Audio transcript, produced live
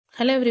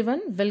Hello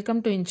everyone, welcome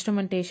to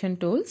Instrumentation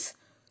Tools.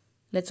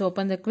 Let's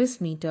open the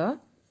quiz meter.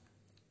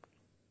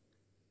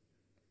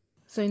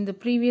 So in the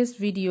previous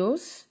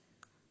videos,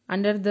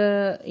 under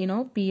the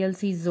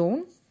PLC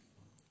zone,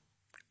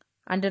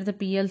 under the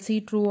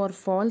PLC true or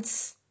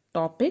false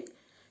topic,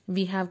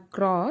 we have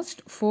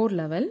crossed 4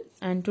 level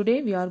and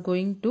today we are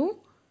going to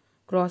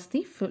cross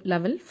the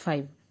level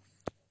 5.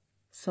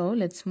 So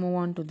let's move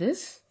on to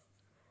this.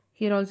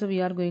 Here also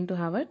we are going to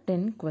have a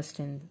 10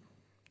 question.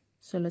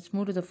 So let's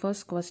move to the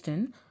first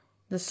question.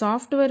 The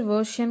software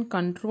version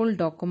control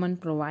document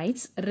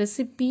provides a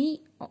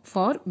recipe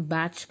for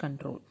batch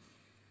control.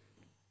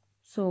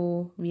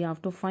 So we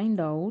have to find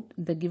out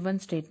the given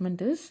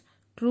statement is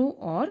true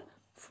or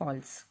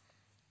false.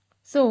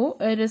 So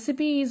a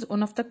recipe is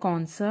one of the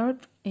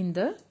concepts in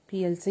the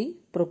PLC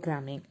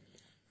programming.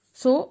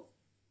 So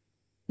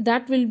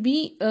that will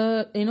be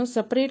a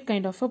separate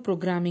kind of a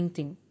programming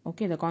thing.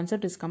 Okay, the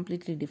concept is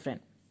completely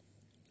different.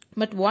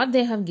 But what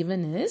they have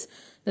given is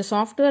the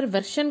software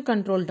version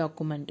control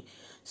document.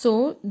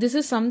 So this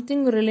is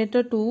something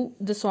related to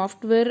the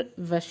software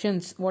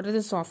versions. What are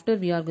the software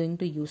we are going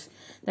to use?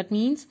 That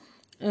means,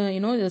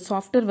 the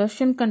software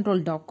version control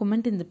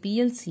document in the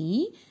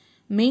PLC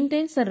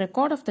maintains a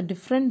record of the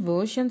different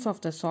versions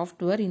of the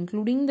software,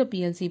 including the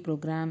PLC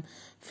program,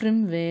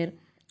 firmware,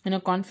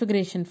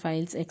 configuration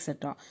files,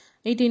 etc.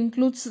 It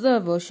includes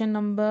the version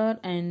number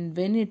and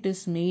when it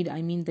is made,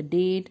 I mean the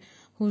date,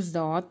 who's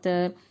the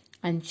author,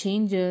 and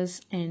changes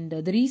and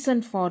the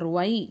reason for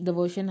why the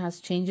version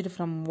has changed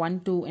from one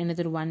to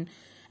another one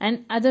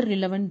and other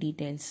relevant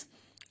details.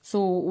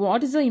 So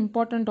what is the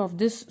importance of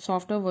this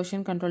software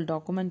version control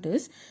document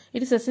is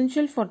it is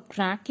essential for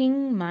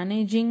tracking,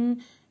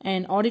 managing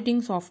and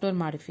auditing software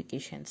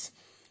modifications.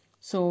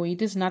 So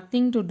it is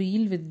nothing to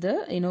deal with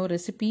the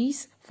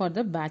recipes for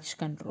the batch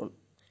control.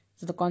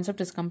 So the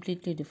concept is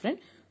completely different.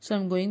 So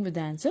I'm going with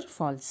the answer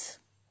false.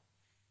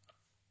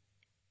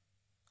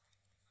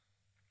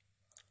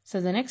 So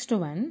the next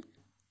one,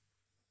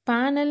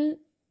 panel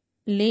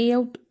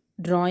layout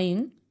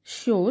drawing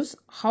shows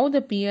how the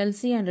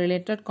PLC and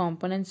related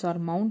components are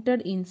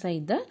mounted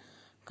inside the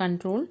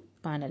control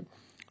panel.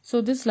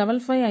 So this level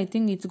 5, I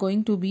think it's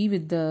going to be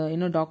with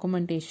the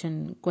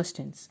documentation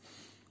questions.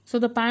 So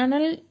the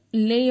panel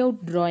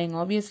layout drawing,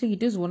 obviously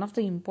it is one of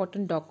the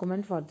important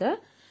document for the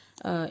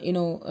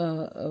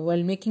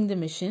while making the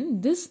machine.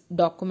 This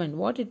document,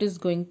 what it is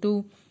going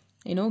to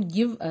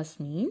give us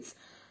means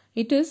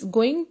it is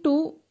going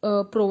to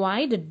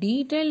provide a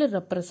detailed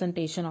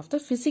representation of the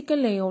physical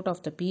layout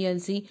of the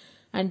PLC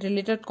and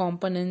related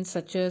components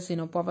such as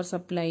power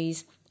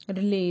supplies,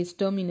 relays,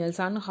 terminals,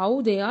 and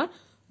how they are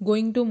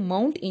going to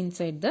mount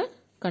inside the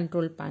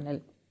control panel.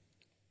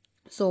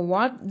 So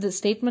what the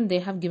statement they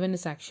have given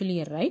is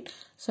actually right.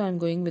 So I'm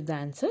going with the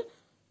answer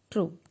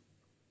true.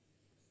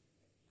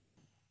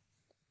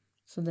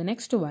 So the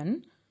next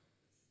one,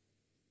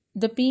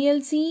 the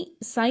PLC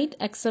site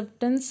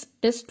acceptance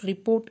test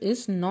report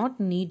is not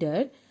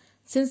needed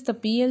since the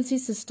PLC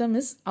system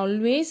is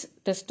always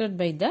tested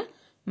by the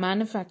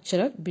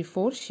manufacturer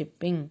before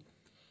shipping.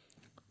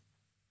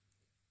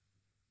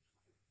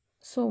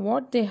 So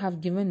what they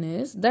have given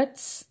is that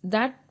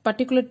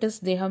particular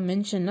test they have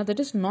mentioned, that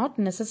is not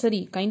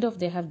necessary, kind of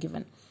they have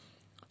given.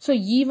 So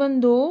even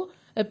though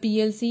a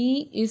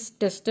PLC is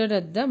tested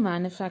at the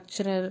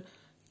manufacturer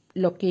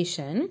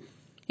location,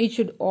 it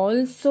should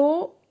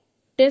also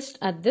test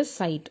at the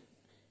site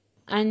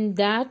and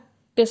that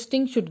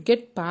testing should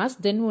get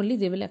passed, then only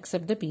they will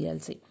accept the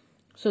PLC.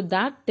 So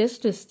that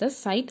test is the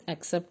site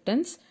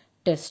acceptance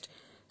test.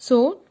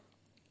 So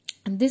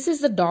this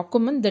is the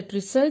document that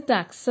results the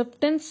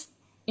acceptance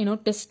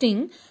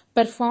testing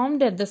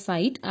performed at the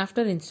site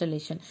after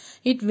installation.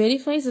 It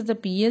verifies that the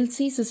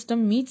PLC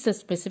system meets the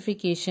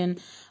specification,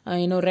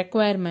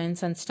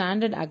 requirements and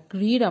standard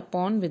agreed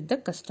upon with the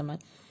customer.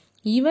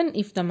 Even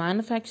if the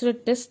manufacturer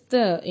tests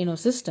the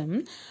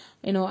system,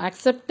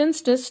 acceptance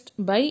test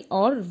by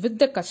or with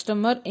the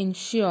customer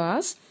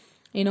ensures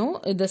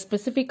the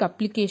specific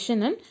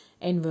application and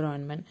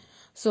environment.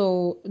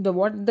 So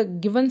what the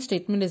given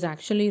statement is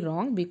actually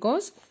wrong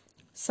because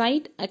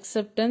site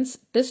acceptance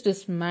test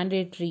is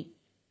mandatory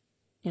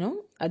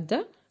at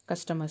the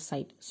customer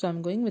site. So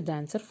I'm going with the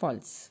answer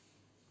false.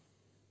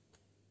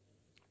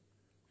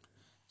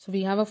 So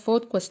we have a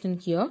fourth question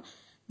here.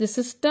 The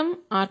system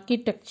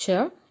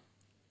architecture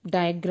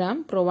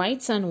diagram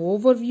provides an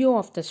overview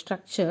of the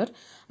structure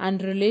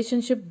and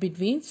relationship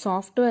between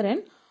software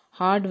and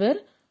hardware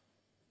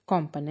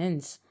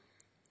components.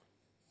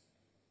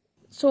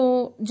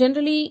 So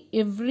generally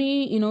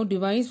every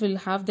device will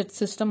have that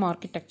system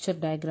architecture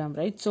diagram,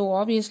 right? So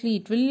obviously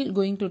it will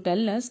going to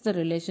tell us the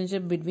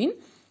relationship between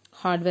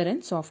hardware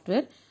and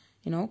software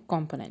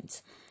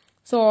components.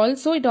 So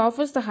also it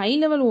offers the high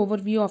level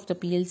overview of the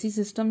PLC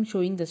system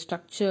showing the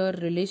structure,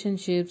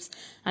 relationships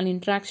and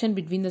interaction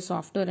between the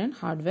software and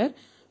hardware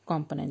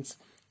components.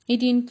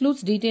 It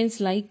includes details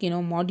like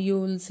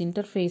modules,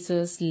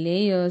 interfaces,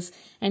 layers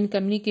and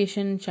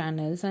communication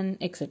channels and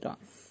etc.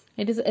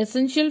 It is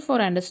essential for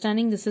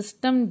understanding the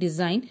system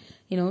design,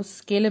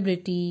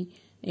 scalability,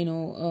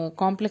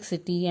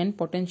 complexity and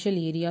potential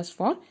areas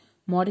for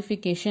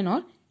modification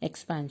or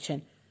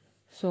expansion.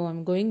 So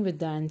I'm going with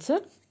the answer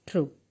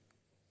true.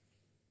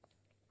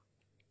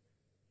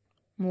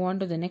 Move on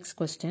to the next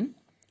question.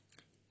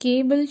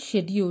 Cable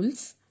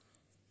schedules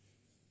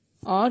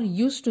are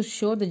used to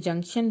show the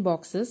junction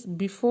boxes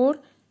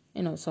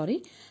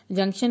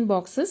junction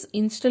boxes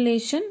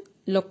installation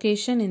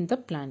location in the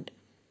plant.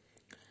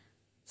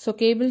 So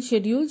cable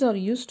schedules are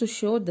used to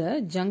show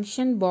the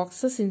junction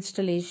boxes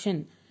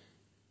installation.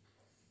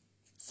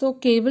 So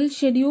cable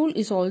schedule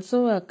is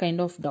also a kind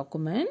of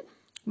document,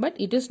 but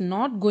it is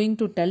not going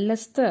to tell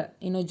us the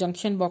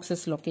junction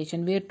boxes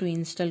location where to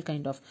install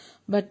kind of.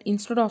 But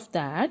instead of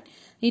that,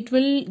 it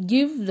will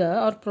give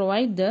the or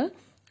provide the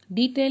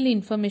detailed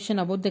information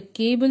about the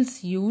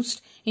cables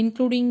used,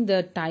 including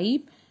the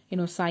type,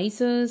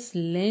 sizes,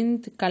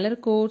 length, color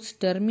codes,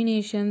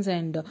 terminations,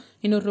 and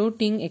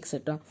routing,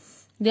 etc.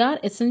 They are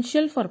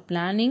essential for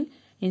planning,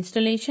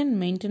 installation,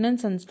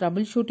 maintenance, and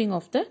troubleshooting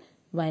of the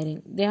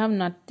wiring. They have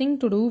nothing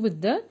to do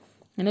with the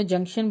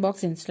junction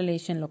box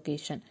installation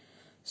location.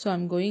 So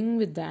I'm going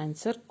with the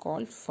answer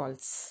called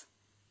false.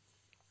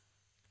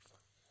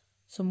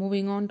 So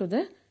moving on to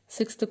the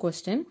sixth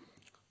question.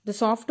 The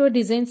software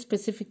design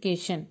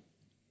specification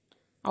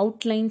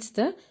outlines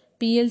the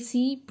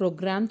PLC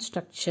program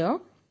structure,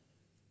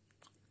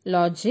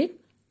 logic,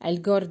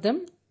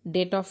 algorithm,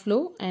 data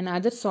flow, and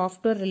other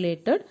software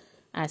related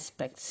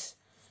aspects.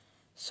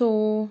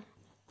 So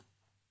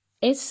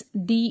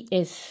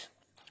SDS.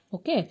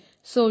 Okay,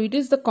 so it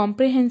is the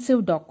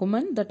comprehensive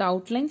document that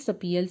outlines the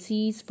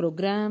PLC's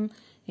program,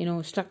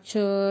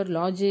 structure,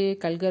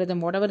 logic,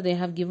 algorithm, whatever they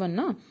have given,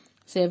 no?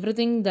 So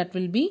everything that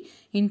will be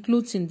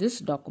includes in this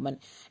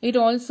document. It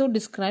also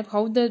describes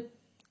how the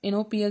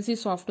PLC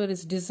software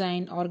is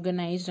designed,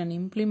 organized, and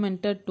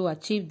implemented to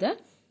achieve the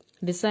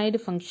desired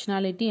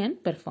functionality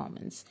and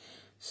performance.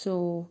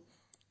 So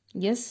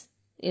yes,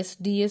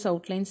 SDS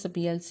outlines the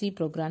PLC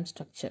program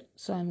structure.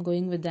 So I am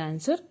going with the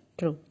answer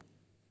true.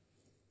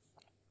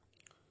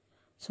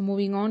 So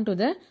moving on to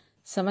the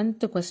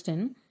seventh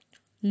question.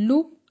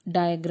 Loop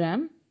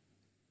diagram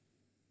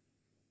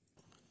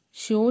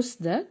shows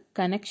the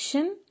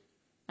connection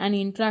and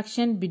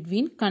interaction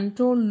between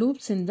control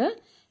loops in the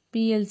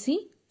PLC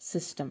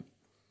system.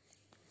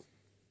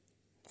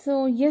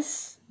 So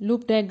yes,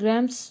 loop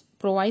diagrams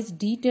provides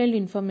detailed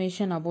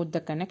information about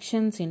the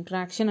connections,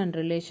 interaction and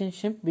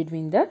relationship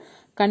between the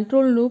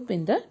control loop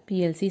in the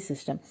PLC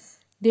system.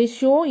 They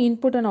show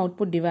input and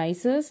output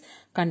devices,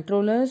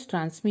 controllers,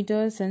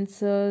 transmitters,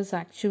 sensors,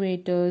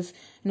 actuators,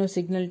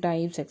 signal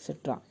types,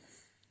 etc.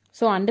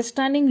 So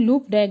understanding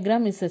loop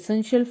diagram is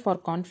essential for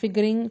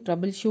configuring,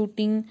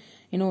 troubleshooting,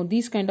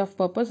 these kind of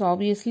purpose.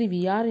 Obviously,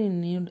 we are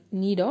in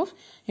need of,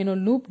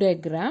 loop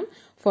diagram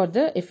for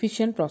the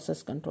efficient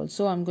process control.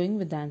 So I'm going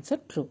with the answer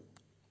true.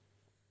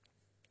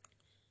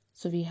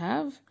 So we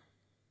have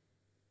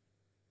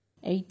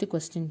 8th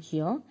question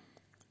here.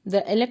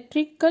 The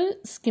electrical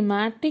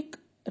schematic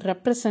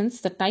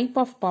represents the type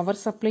of power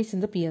supplies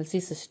in the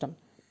PLC system.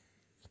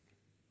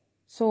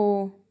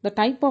 So the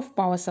type of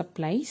power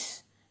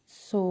supplies,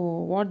 so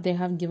what they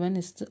have given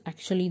is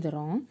actually the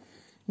wrong,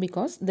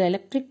 because the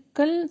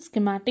electrical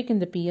schematic in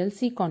the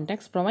PLC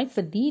context provides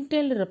a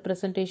detailed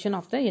representation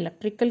of the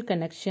electrical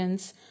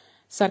connections,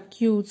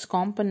 circuits,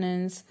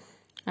 components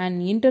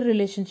and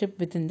interrelationship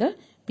within the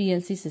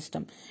PLC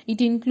system. It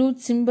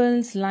includes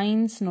symbols,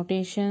 lines,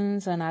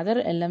 notations and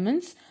other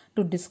elements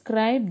to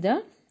describe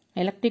the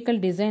electrical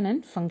design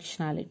and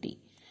functionality.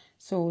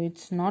 So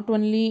it's not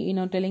only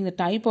telling the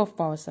type of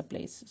power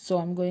supplies. So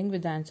I'm going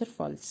with the answer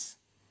false.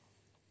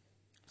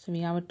 So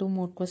we have 2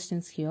 more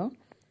questions here.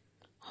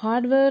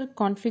 Hardware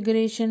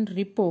configuration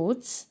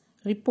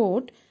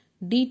report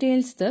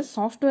details the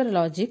software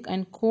logic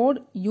and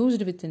code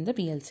used within the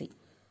PLC.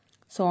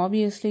 So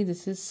obviously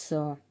this is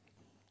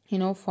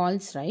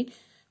false, right?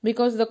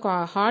 Because the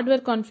hardware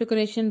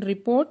configuration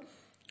report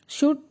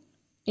should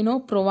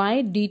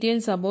provide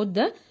details about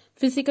the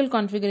physical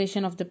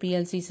configuration of the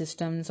PLC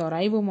systems or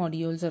IO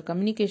modules or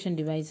communication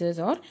devices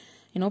or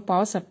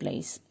power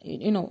supplies.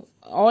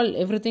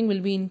 Everything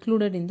will be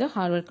included in the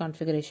hardware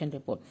configuration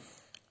report.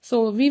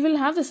 So we will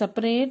have a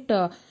separate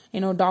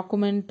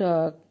document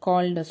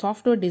called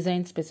software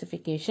design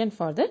specification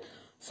for the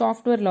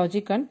software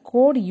logic and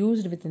code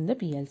used within the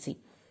PLC.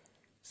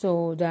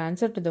 So the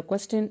answer to the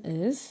question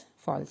is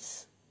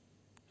false.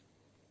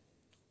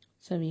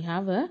 So we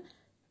have a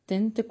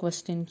 10th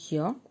question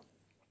here.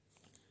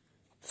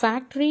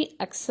 Factory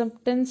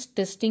acceptance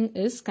testing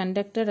is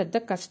conducted at the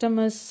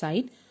customer's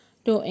site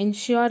to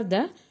ensure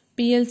the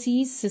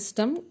PLC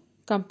system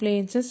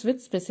compliances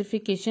with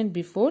specification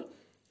before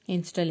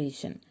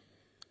installation.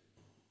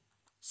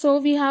 So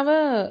we have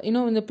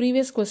in the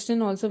previous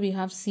question also we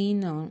have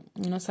seen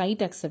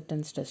site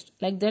acceptance test.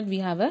 Like that we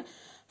have a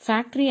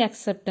factory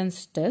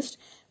acceptance test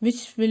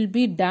which will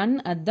be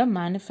done at the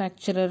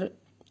manufacturer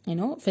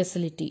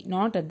facility,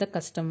 not at the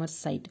customer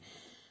site.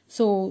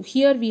 So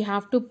here we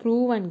have to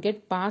prove and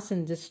get pass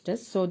in this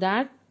test so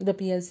that the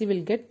PLC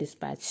will get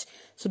dispatched.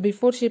 So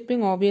before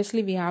shipping,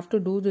 obviously we have to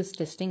do this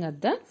testing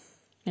at the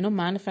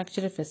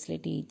manufacturer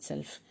facility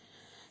itself.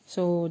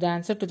 So the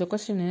answer to the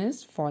question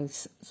is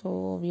false.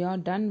 So we are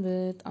done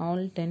with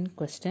all 10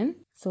 questions.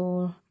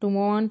 So to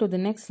move on to the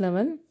next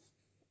level,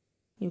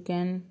 you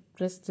can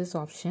press this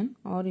option,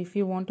 or if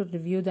you want to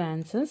review the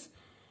answers,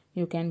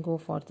 you can go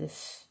for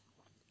this.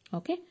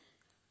 Okay.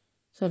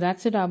 So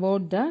that's it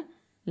about the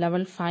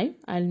level 5.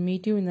 I'll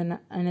meet you in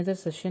another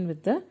session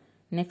with the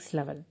next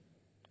level.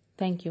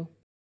 Thank you.